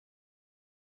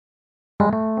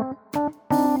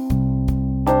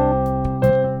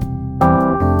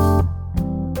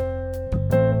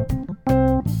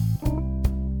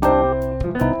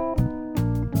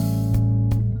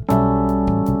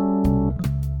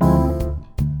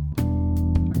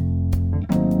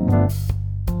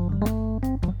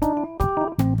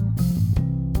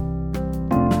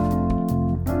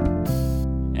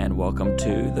Welcome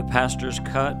to the Pastor's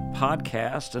Cut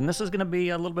podcast, and this is going to be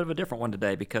a little bit of a different one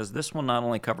today because this will not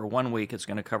only cover 1 week, it's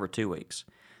going to cover 2 weeks.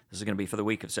 This is going to be for the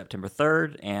week of September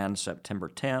 3rd and September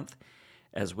 10th.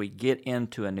 As we get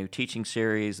into a new teaching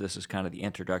series, this is kind of the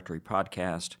introductory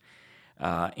podcast,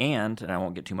 and I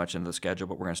won't get too much into the schedule,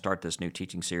 but we're going to start this new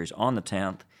teaching series on the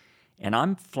 10th, and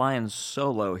I'm flying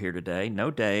solo here today. No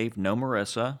Dave, no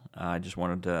Marissa. I just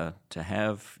wanted to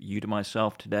have you to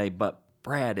myself today, but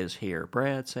Brad is here.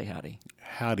 Brad, say howdy.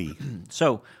 Howdy.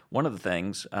 So one of the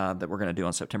things that we're going to do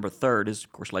on September 3rd is,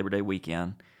 of course, Labor Day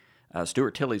weekend.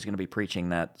 Stuart Tilley's going to be preaching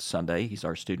that Sunday. He's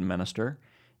our student minister.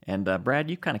 And Brad,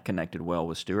 you kind of connected well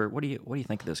with Stuart. What do you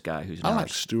think of this guy who's I like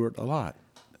Stuart a lot.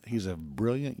 He's a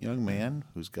brilliant young man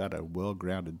who's got a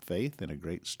well-grounded faith and a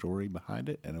great story behind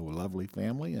it and a lovely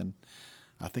family, and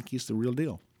I think he's the real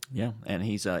deal. Yeah, and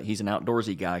he's an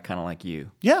outdoorsy guy, kind of like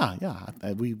you. Yeah.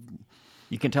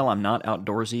 You can tell I'm not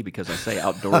outdoorsy because I say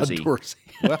outdoorsy. Outdoorsy.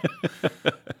 Well,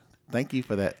 thank you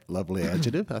for that lovely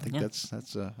adjective. I think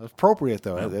that's appropriate,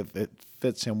 though. Yeah. It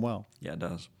fits him well. Yeah, it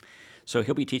does. So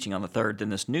he'll be teaching on the 3rd. Then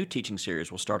this new teaching series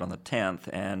will start on the 10th.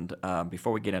 And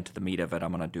before we get into the meat of it,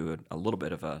 I'm going to do a little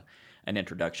bit of an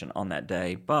introduction on that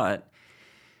day. But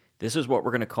this is what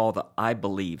we're going to call the I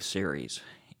Believe series.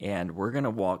 And we're going to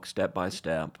walk step by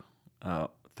step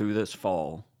through this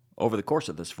fall, over the course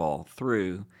of this fall,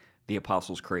 through the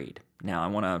Apostles' Creed. Now, I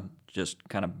want to just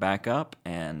kind of back up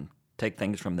and take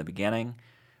things from the beginning.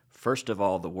 First of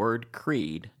all, the word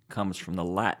creed comes from the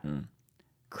Latin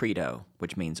credo,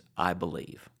 which means I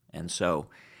believe. And so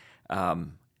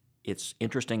it's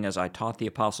interesting, as I taught the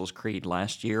Apostles' Creed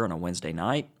last year on a Wednesday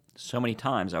night, so many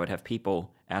times I would have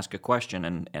people ask a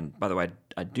question, and by the way,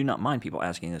 I do not mind people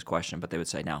asking this question, but they would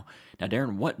say, now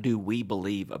Deron, what do we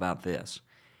believe about this?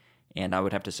 And I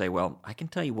would have to say, well, I can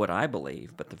tell you what I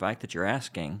believe, but the fact that you're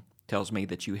asking tells me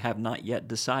that you have not yet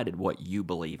decided what you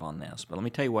believe on this. But let me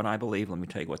tell you what I believe. Let me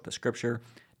tell you what the Scripture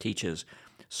teaches.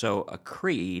 So a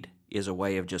creed is a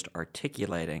way of just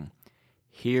articulating,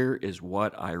 here is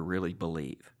what I really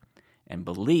believe. And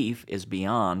belief is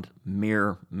beyond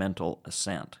mere mental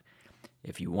assent.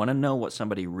 If you want to know what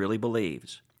somebody really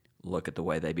believes, look at the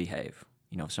way they behave.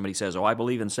 You know, if somebody says, I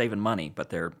believe in saving money, but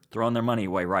they're throwing their money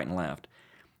away right and left,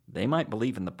 they might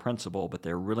believe in the principle, but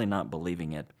they're really not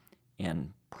believing it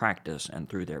in practice and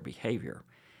through their behavior.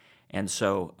 And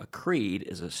so a creed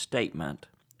is a statement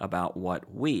about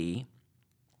what we,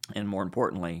 and more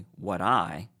importantly, what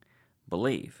I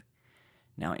believe.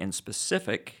 Now, in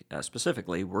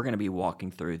specifically, we're going to be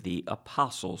walking through the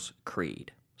Apostles'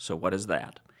 Creed. So what is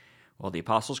that? Well, the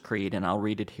Apostles' Creed, and I'll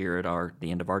read it here at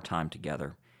the end of our time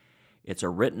together, it's a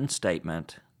written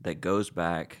statement that goes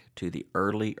back to the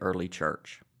early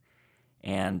church.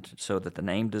 And so that the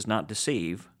name does not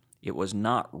deceive, it was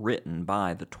not written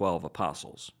by the 12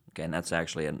 apostles. Okay, and that's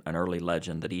actually an early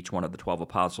legend that each one of the 12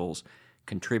 apostles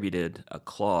contributed a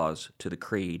clause to the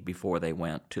creed before they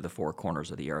went to the four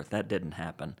corners of the earth. That didn't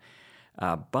happen.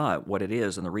 But what it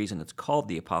is, and the reason it's called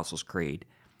the Apostles' Creed,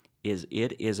 is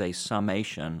it is a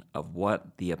summation of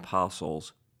what the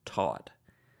apostles taught.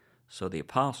 So the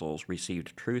apostles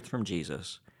received truth from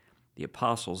Jesus. The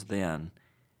apostles then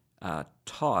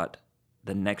taught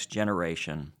the next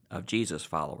generation of Jesus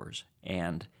followers.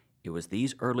 And it was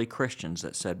these early Christians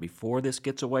that said, before this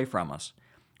gets away from us,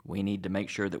 we need to make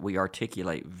sure that we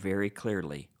articulate very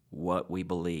clearly what we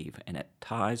believe. And it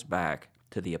ties back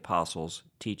to the apostles'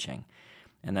 teaching.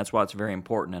 And that's why it's very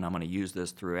important, and I'm going to use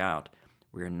this throughout.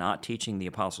 We are not teaching the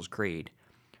Apostles' Creed.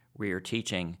 We are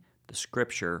teaching the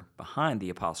Scripture behind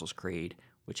the Apostles' Creed,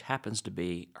 which happens to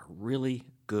be a really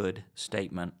good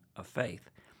statement of faith.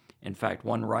 In fact,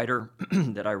 one writer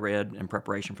that I read in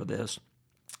preparation for this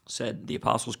said the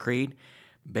Apostles' Creed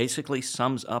basically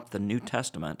sums up the New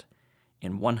Testament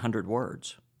in 100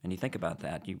 words. And you think about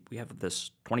that. We have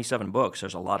this 27 books.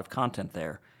 There's a lot of content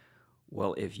there.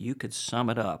 Well, if you could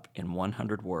sum it up in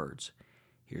 100 words,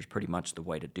 here's pretty much the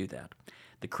way to do that.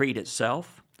 The Creed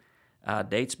itself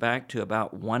dates back to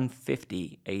about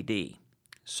 150 A.D.,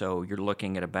 so you're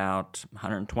looking at about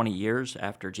 120 years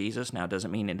after Jesus. Now, it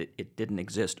doesn't mean it didn't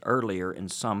exist earlier in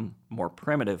some more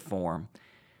primitive form,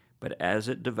 but as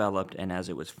it developed and as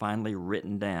it was finally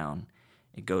written down,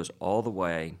 it goes all the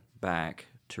way back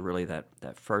to really that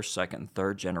first, second, and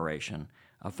third generation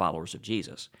of followers of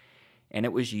Jesus. and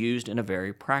it was used in a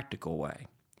very practical way.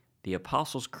 The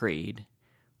Apostles' Creed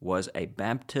was a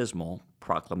baptismal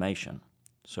proclamation.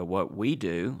 So what we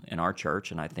do in our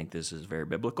church, and I think this is very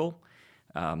biblical,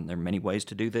 there are many ways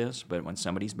to do this, but when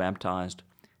somebody's baptized,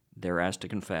 they're asked to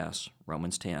confess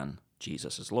Romans 10,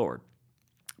 Jesus is Lord.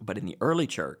 But in the early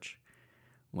church,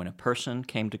 when a person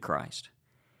came to Christ,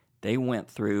 they went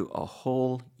through a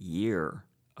whole year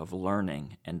of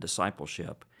learning and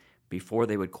discipleship before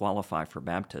they would qualify for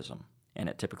baptism. And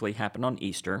it typically happened on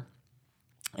Easter.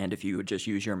 And if you would just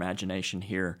use your imagination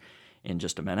here in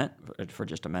just a minute,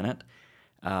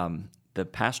 the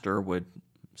pastor would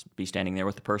be standing there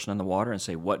with the person in the water and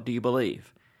say, "What do you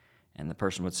believe?" And the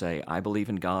person would say, "I believe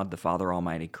in God, the Father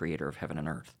Almighty, creator of heaven and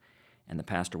earth." And the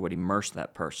pastor would immerse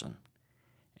that person.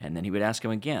 And then he would ask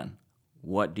him again,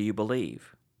 "What do you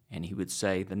believe?" And he would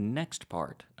say the next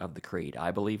part of the creed,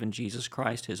 "I believe in Jesus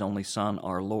Christ, his only Son,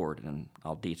 our Lord." And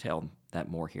I'll detail that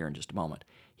more here in just a moment.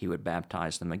 He would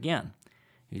baptize them again.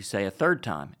 He'd say a third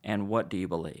time, "And what do you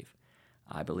believe?"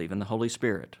 "I believe in the Holy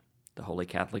Spirit, the Holy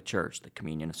Catholic Church, the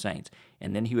communion of saints."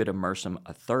 And then he would immerse them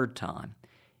a third time.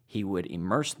 He would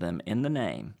immerse them in the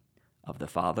name of the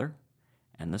Father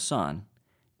and the Son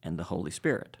and the Holy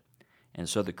Spirit. And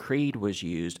so the creed was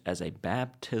used as a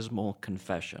baptismal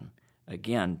confession,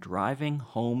 again, driving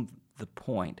home the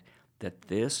point that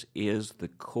this is the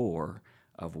core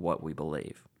of what we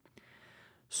believe.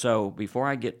 So before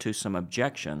I get to some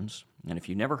objections, and if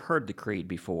you've never heard the creed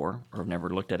before or have never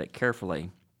looked at it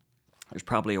carefully, there's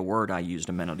probably a word I used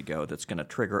a minute ago that's going to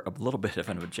trigger a little bit of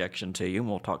an objection to you, and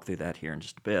we'll talk through that here in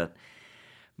just a bit.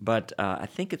 But I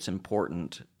think it's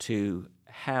important to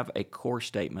have a core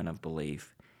statement of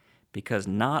belief because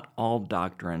not all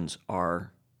doctrines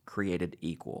are created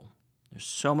equal. There's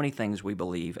so many things we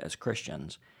believe as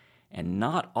Christians, and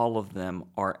not all of them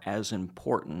are as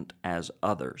important as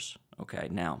others. Okay,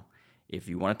 now, if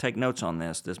you want to take notes on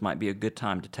this might be a good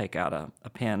time to take out a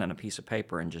pen and a piece of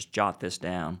paper and just jot this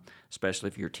down, especially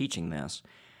if you're teaching this.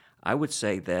 I would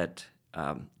say that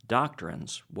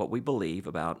doctrines, what we believe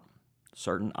about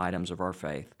certain items of our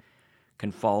faith,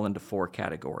 can fall into four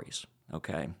categories,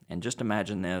 okay? And just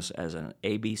imagine this as an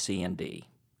A, B, C, and D,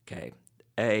 okay?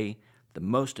 A, the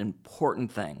most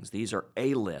important things. These are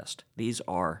A list. These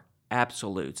are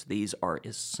absolutes. These are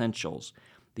essentials.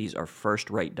 These are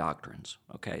first-rate doctrines,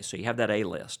 okay? So you have that A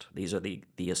list. These are the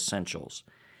essentials.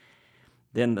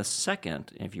 Then the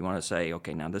second, if you want to say,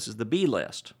 okay, now this is the B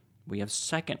list. We have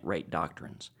second-rate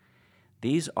doctrines.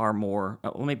 These are more,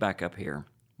 let me back up here.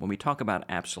 When we talk about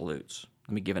absolutes,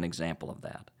 let me give an example of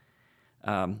that.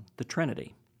 The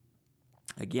Trinity.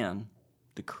 Again,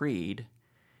 the creed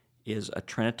is a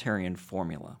Trinitarian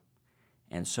formula.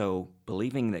 And so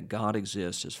believing that God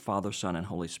exists as Father, Son, and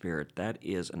Holy Spirit, that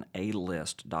is an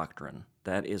A-list doctrine.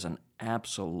 That is an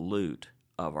absolute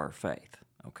of our faith,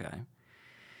 okay?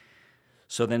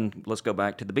 So then let's go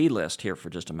back to the B list here for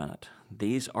just a minute.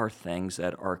 These are things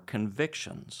that are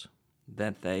convictions,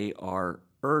 that they are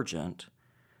urgent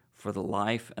for the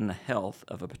life and the health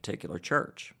of a particular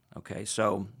church. Okay,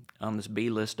 so on this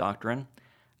B-list doctrine,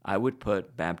 I would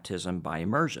put baptism by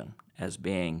immersion as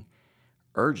being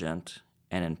urgent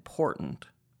and important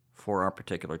for our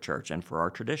particular church and for our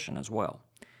tradition as well.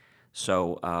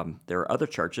 So there are other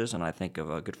churches, and I think of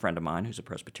a good friend of mine who's a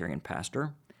Presbyterian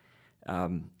pastor.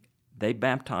 They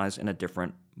baptize in a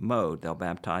different mode. They'll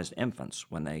baptize infants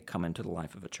when they come into the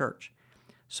life of a church.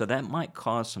 So that might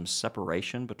cause some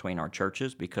separation between our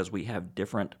churches because we have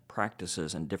different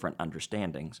practices and different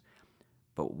understandings.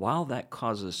 But while that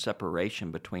causes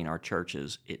separation between our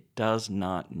churches, it does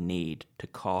not need to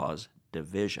cause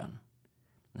division.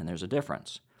 And there's a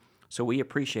difference. So we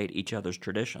appreciate each other's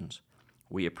traditions.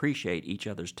 We appreciate each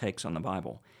other's takes on the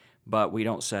Bible. But we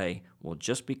don't say, well,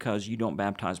 just because you don't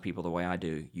baptize people the way I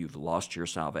do, you've lost your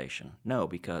salvation. No,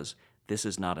 because this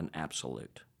is not an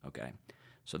absolute, okay?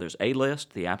 So there's A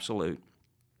list, the absolute.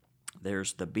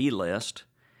 There's the B list,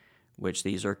 which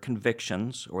these are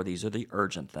convictions, or these are the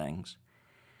urgent things.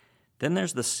 Then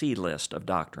there's the C list of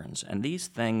doctrines, and these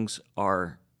things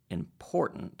are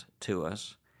important to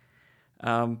us,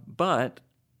 but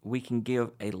we can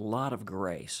give a lot of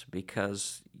grace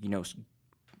because,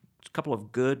 a couple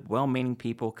of good, well-meaning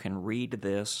people can read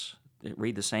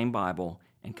the same Bible,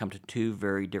 and come to two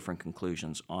very different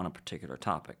conclusions on a particular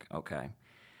topic, okay?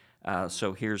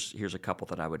 So here's a couple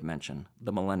that I would mention.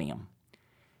 The millennium.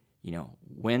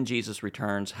 When Jesus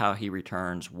returns, how he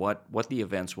returns, what the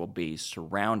events will be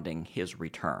surrounding his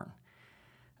return.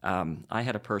 I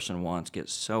had a person once get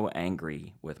so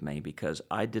angry with me because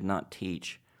I did not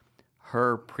teach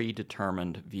her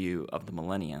predetermined view of the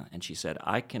millennia, and she said,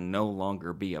 I can no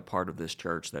longer be a part of this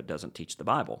church that doesn't teach the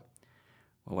Bible.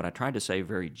 Well, what I tried to say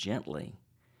very gently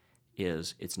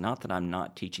is it's not that I'm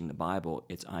not teaching the Bible,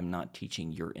 it's I'm not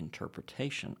teaching your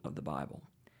interpretation of the Bible.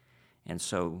 And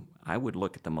so I would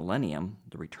look at the millennium,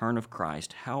 the return of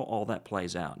Christ, how all that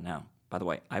plays out. Now, by the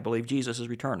way, I believe Jesus is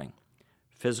returning.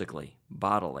 Physically,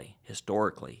 bodily,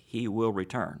 historically, he will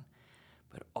return.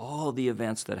 But all the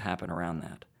events that happen around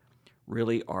that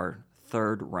really are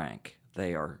third rank.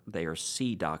 They are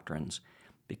C doctrines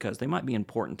because they might be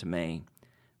important to me,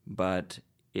 but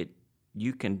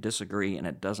you can disagree and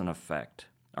it doesn't affect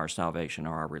our salvation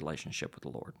or our relationship with the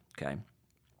Lord. Okay,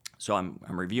 so I'm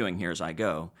reviewing here as I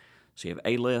go. So you have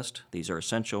A list; these are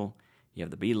essential. You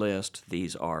have the B list;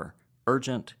 these are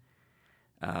urgent.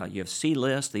 You have C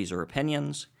list; these are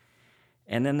opinions.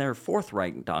 And then there are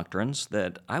fourth-rank doctrines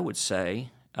that I would say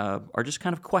are just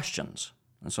kind of questions.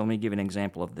 And so let me give you an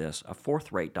example of this. A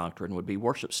fourth-rate doctrine would be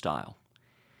worship style.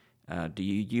 Do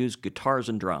you use guitars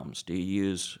and drums? Do you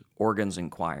use organs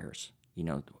and choirs? You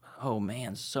know, oh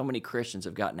man, so many Christians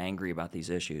have gotten angry about these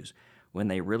issues when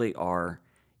they really are,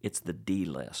 it's the D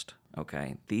list,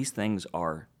 okay? These things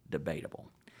are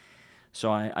debatable.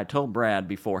 So I told Brad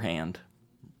beforehand,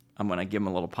 I'm going to give him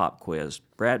a little pop quiz.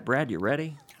 Brad, you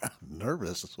ready? I'm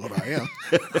nervous is what I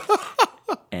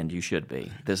am. And you should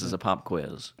be. This is a pop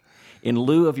quiz. In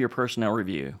lieu of your personnel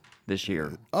review this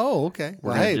year. Oh, okay.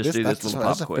 We're going to just do this little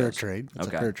pop quiz. That's a fair trade. That's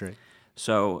a fair trade.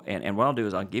 So, and what I'll do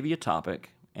is I'll give you a topic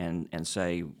and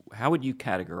say, how would you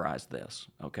categorize this?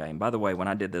 Okay. And by the way, when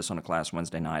I did this on a class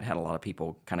Wednesday night, I had a lot of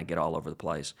people kind of get all over the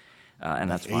place. And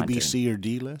that's fine A, B, too. C, or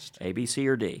D list? A, B, C,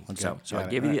 or D. Okay. So I'll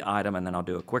give you the item, and then I'll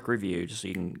do a quick review just so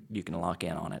you can lock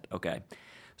in on it. Okay.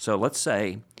 So let's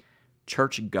say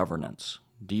church governance.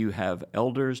 Do you have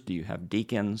elders? Do you have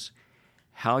deacons?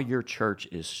 How your church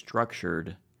is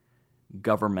structured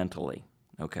governmentally.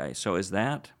 Okay. So is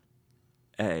that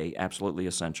A, absolutely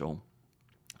essential?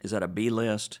 Is that a B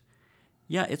list?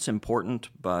 Yeah, it's important,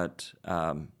 but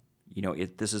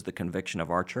this is the conviction of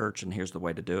our church, and here's the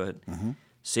way to do it. Mm-hmm.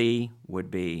 C would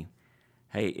be,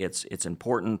 hey, it's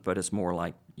important, but it's more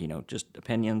like, just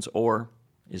opinions, or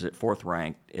is it fourth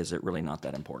rank? Is it really not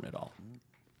that important at all?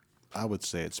 I would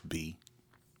say it's B.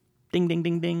 Ding, ding,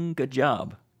 ding, ding. Good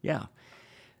job. Yeah.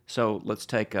 So let's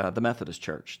take the Methodist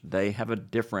Church. They have a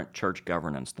different church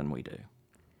governance than we do.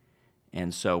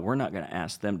 And so we're not going to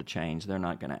ask them to change. They're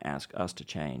not going to ask us to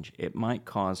change. It might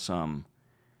cause some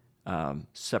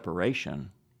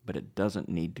separation, but it doesn't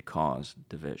need to cause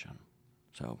division.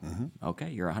 So, Okay,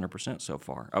 you're 100% so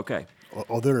far. Okay.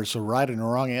 Oh, there's a right and a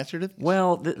wrong answer to this?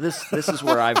 Well, this is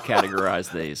where I've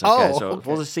categorized these. Okay,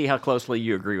 We'll just see how closely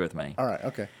you agree with me. All right,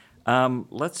 okay.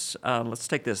 Let's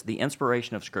take this. The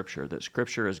inspiration of Scripture, that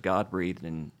Scripture is God-breathed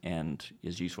and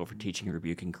is useful for teaching,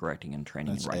 rebuking, correcting, and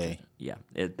training in righteousness. Yeah,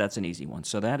 that's an easy one.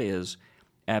 So that is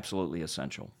absolutely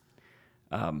essential.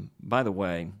 By the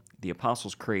way, the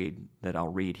Apostles' Creed that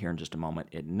I'll read here in just a moment,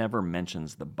 it never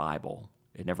mentions the Bible.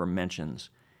 It never mentions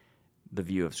the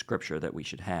view of Scripture that we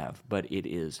should have, but it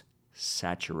is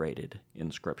saturated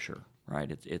in Scripture, right?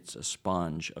 It's a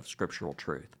sponge of scriptural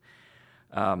truth.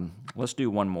 Let's do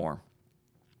one more.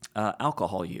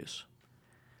 Alcohol use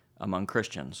among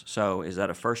Christians. So is that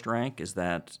a first rank? Is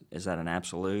that an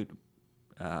absolute?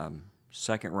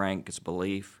 Second rank is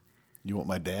belief. You want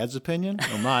my dad's opinion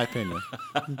or my opinion?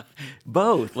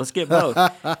 Both. Let's get both.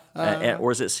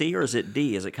 Or is it C or is it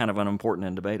D? Is it kind of unimportant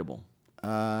and debatable?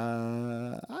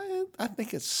 I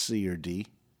think it's C or D.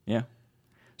 Yeah.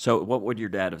 So what would your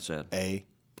dad have said? A.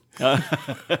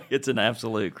 It's an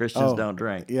absolute. Christians don't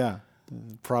drink. Yeah.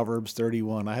 Proverbs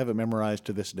 31. I have it memorized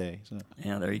to this day. So.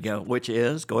 Yeah, there you go. Which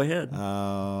is? Go ahead.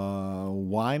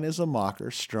 Wine is a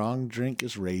mocker, strong drink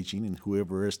is raging, and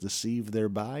whoever is deceived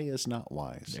thereby is not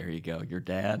wise. There you go. Your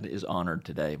dad is honored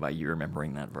today by you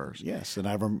remembering that verse. Yes,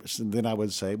 and then I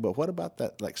would say, but what about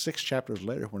that, like 6 chapters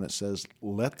later when it says,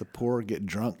 let the poor get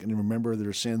drunk and remember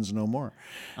their sins no more.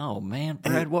 Oh, man,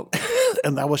 Brad, what?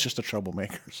 And I was just a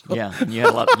troublemaker. So. Yeah, and you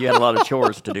had a lot of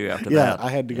chores to do after that. Yeah, I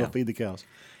had to go feed the cows.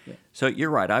 Yeah. So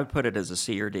you're right. I would put it as a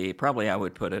C or D. Probably I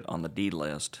would put it on the D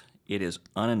list. It is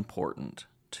unimportant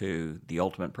to the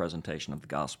ultimate presentation of the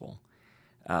gospel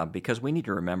because we need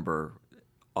to remember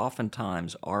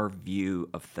oftentimes our view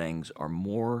of things are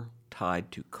more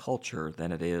tied to culture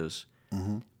than it is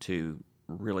to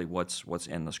really what's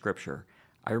in the Scripture.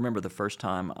 I remember the first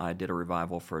time I did a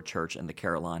revival for a church in the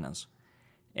Carolinas.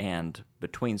 And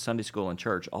between Sunday school and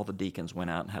church, all the deacons went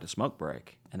out and had a smoke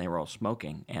break, and they were all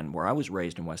smoking. And where I was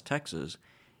raised in West Texas,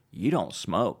 you don't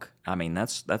smoke. I mean,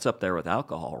 that's up there with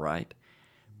alcohol, right?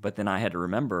 But then I had to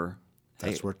remember...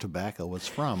 That's where tobacco was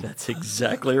from. That's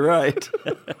exactly right.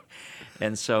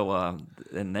 And so,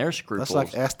 in their scruples,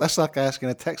 That's like asking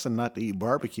a Texan not to eat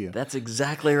barbecue. that's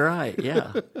exactly right.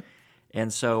 Yeah.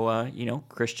 And so,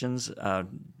 Christians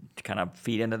kind of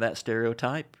feed into that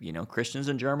stereotype. Christians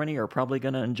in Germany are probably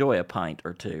going to enjoy a pint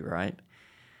or two, right?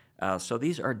 So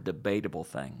these are debatable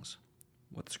things.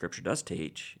 What the Scripture does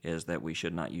teach is that we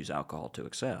should not use alcohol to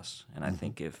excess. And I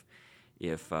think if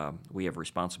we have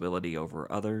responsibility over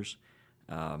others,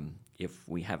 if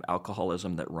we have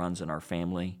alcoholism that runs in our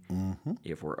family,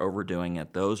 if we're overdoing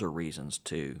it, those are reasons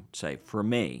to say, for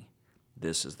me,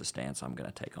 this is the stance I'm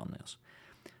going to take on this.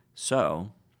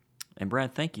 So, and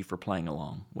Brad, thank you for playing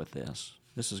along with this.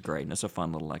 This is great, and it's a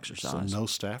fun little exercise. So no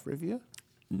staff review?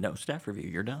 No staff review.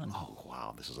 You're done. Oh,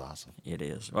 wow. This is awesome. It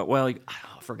is. Well,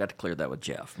 I forgot to clear that with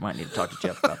Jeff. Might need to talk to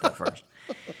Jeff about that first.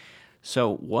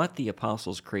 So what the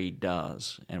Apostles' Creed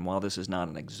does, and while this is not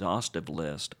an exhaustive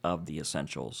list of the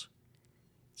essentials,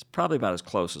 it's probably about as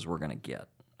close as we're going to get,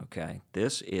 okay?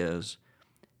 This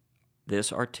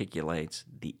articulates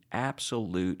the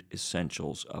absolute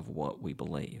essentials of what we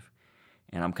believe.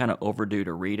 And I'm kind of overdue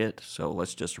to read it, so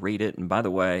let's just read it. And by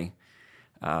the way,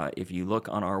 if you look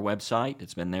on our website,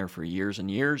 it's been there for years and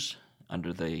years,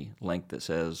 under the link that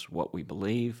says What We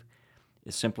Believe,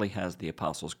 it simply has the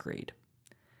Apostles' Creed,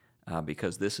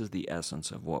 because this is the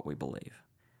essence of what we believe.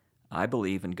 I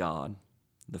believe in God,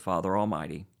 the Father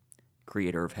Almighty,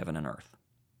 creator of heaven and earth.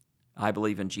 I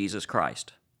believe in Jesus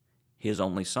Christ, His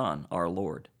only Son, our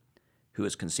Lord, who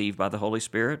was conceived by the Holy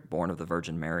Spirit, born of the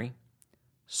Virgin Mary,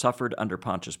 suffered under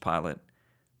Pontius Pilate,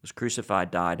 was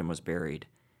crucified, died, and was buried.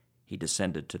 He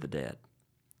descended to the dead.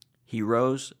 He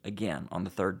rose again on the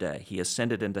third day. He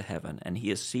ascended into heaven, and He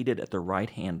is seated at the right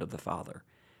hand of the Father,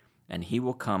 and He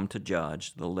will come to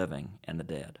judge the living and the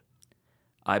dead.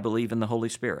 I believe in the Holy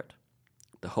Spirit,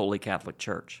 the Holy Catholic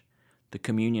Church, the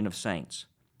communion of saints,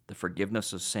 the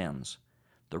forgiveness of sins,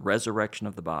 the resurrection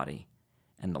of the body,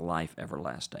 and the life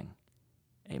everlasting.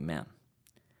 Amen.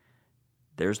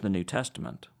 There's the New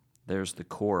Testament. There's the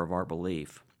core of our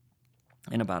belief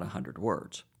in about 100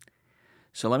 words.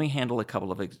 So let me handle a couple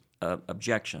of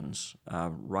objections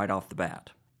right off the bat.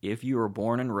 If you were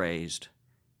born and raised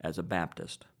as a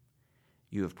Baptist,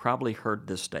 you have probably heard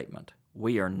this statement: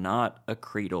 we are not a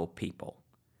creedal people.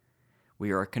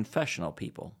 We are a confessional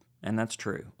people, and that's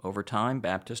true. Over time,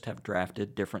 Baptists have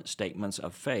drafted different statements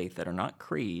of faith that are not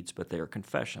creeds, but they are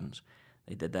confessions.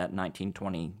 They did that in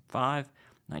 1925,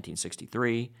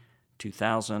 1963,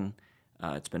 2000.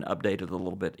 It's been updated a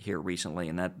little bit here recently,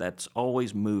 and that's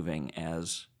always moving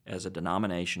as a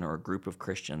denomination or a group of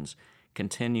Christians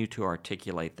continue to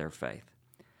articulate their faith.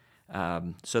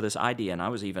 So this idea, and I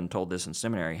was even told this in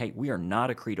seminary, hey, we are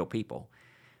not a creedal people.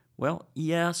 Well,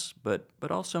 yes, but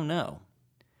also no,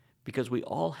 because we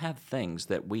all have things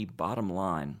that we bottom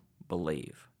line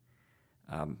believe.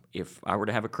 If I were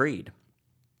to have a creed,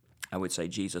 I would say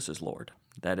Jesus is Lord.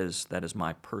 That is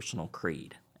my personal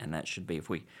creed. And that should be, if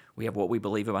we have what we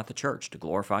believe about the church, to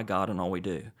glorify God in all we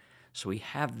do. So we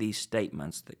have these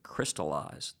statements that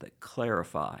crystallize, that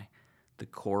clarify the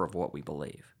core of what we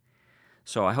believe.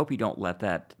 So I hope you don't let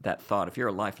that thought, if you're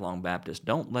a lifelong Baptist,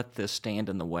 don't let this stand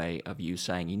in the way of you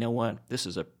saying, you know what, this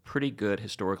is a pretty good,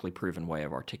 historically proven way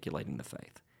of articulating the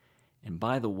faith. And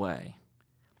by the way,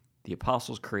 the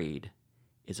Apostles' Creed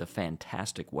is a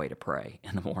fantastic way to pray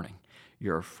in the morning.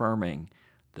 You're affirming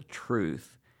the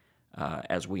truth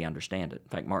as we understand it. In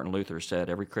fact, Martin Luther said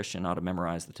every Christian ought to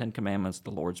memorize the Ten Commandments,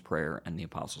 the Lord's Prayer, and the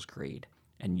Apostles' Creed,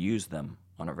 and use them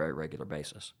on a very regular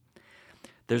basis.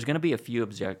 There's going to be a few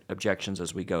objections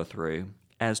as we go through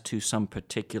as to some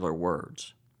particular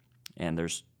words, and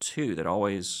there's two that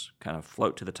always kind of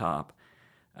float to the top,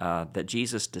 that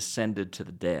Jesus descended to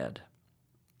the dead.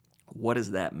 What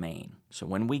does that mean? So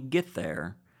when we get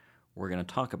there, we're going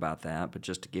to talk about that, but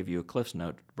just to give you a Cliff's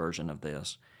Note version of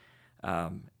this,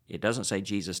 it doesn't say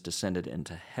Jesus descended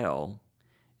into hell.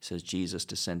 It says Jesus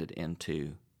descended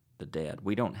into the dead.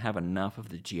 We don't have enough of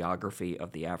the geography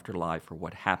of the afterlife or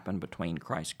what happened between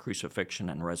Christ's crucifixion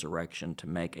and resurrection to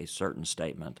make a certain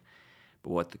statement. But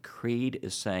what the Creed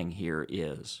is saying here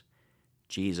is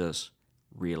Jesus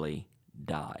really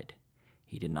died.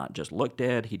 He did not just look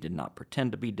dead. He did not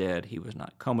pretend to be dead. He was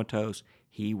not comatose.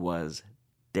 He was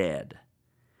dead.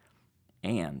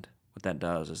 And what that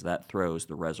does is that throws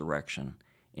the resurrection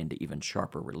into even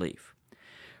sharper relief.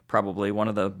 Probably one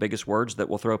of the biggest words that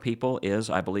will throw people is,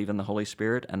 I believe in the Holy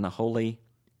Spirit and the Holy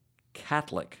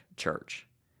Catholic Church.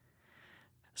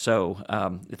 So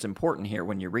it's important here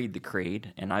when you read the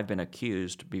Creed, and I've been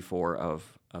accused before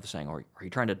of saying, are you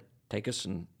trying to take us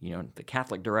in the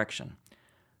Catholic direction?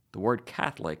 The word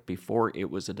Catholic, before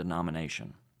it was a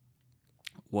denomination,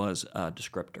 was a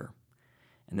descriptor.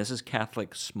 And this is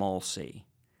Catholic small c,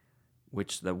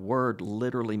 which the word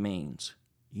literally means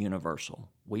universal.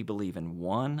 We believe in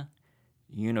one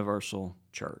universal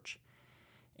church.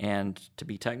 And to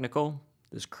be technical,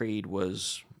 this creed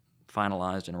was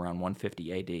finalized in around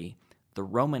 150 AD. The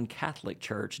Roman Catholic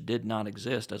Church did not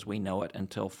exist as we know it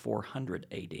until 400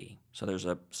 AD. So there's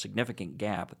a significant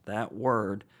gap. That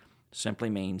word simply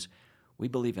means we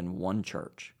believe in one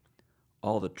church,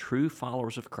 all the true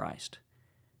followers of Christ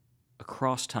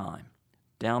across time,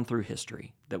 down through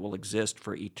history, that will exist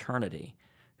for eternity,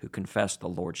 who confess the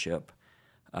lordship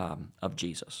of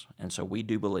Jesus. And so we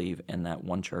do believe in that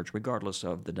one church, regardless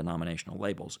of the denominational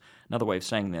labels. Another way of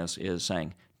saying this is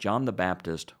saying John the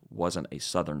Baptist wasn't a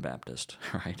Southern Baptist,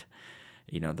 right?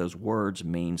 Those words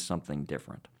mean something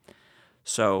different.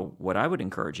 So what I would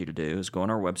encourage you to do is go on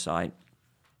our website,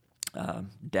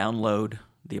 download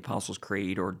the Apostles'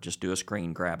 Creed, or just do a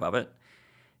screen grab of it.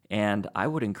 And I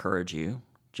would encourage you,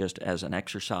 just as an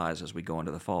exercise as we go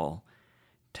into the fall,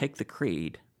 take the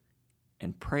creed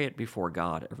and pray it before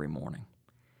God every morning.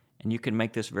 And you can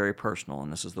make this very personal,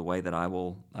 and this is the way that I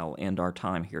will end our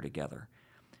time here together.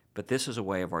 But this is a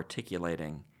way of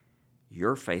articulating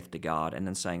your faith to God and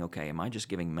then saying, okay, am I just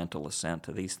giving mental assent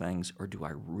to these things, or do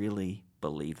I really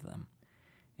believe them?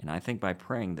 And I think by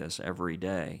praying this every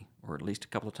day, or at least a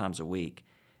couple of times a week,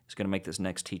 it's going to make this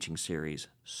next teaching series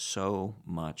so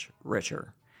much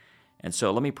richer. And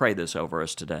so let me pray this over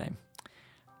us today.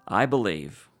 I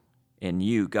believe in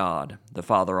you, God, the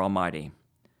Father Almighty,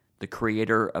 the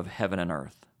Creator of heaven and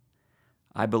earth.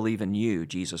 I believe in you,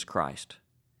 Jesus Christ,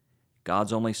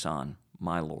 God's only Son,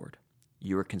 my Lord.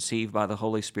 You were conceived by the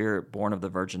Holy Spirit, born of the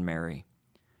Virgin Mary.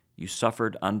 You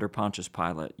suffered under Pontius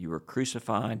Pilate. You were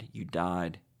crucified, you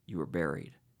died, you were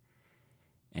buried,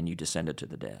 and you descended to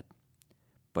the dead.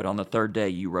 But on the third day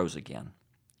you rose again,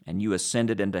 and you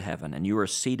ascended into heaven, and you are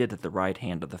seated at the right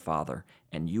hand of the Father,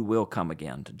 and you will come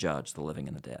again to judge the living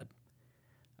and the dead.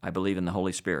 I believe in the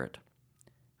Holy Spirit.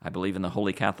 I believe in the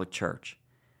Holy Catholic Church.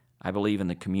 I believe in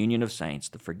the communion of saints,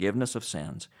 the forgiveness of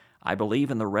sins. I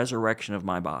believe in the resurrection of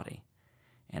my body.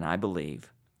 And I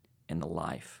believe in the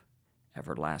life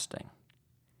everlasting.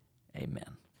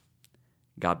 Amen.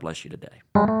 God bless you today.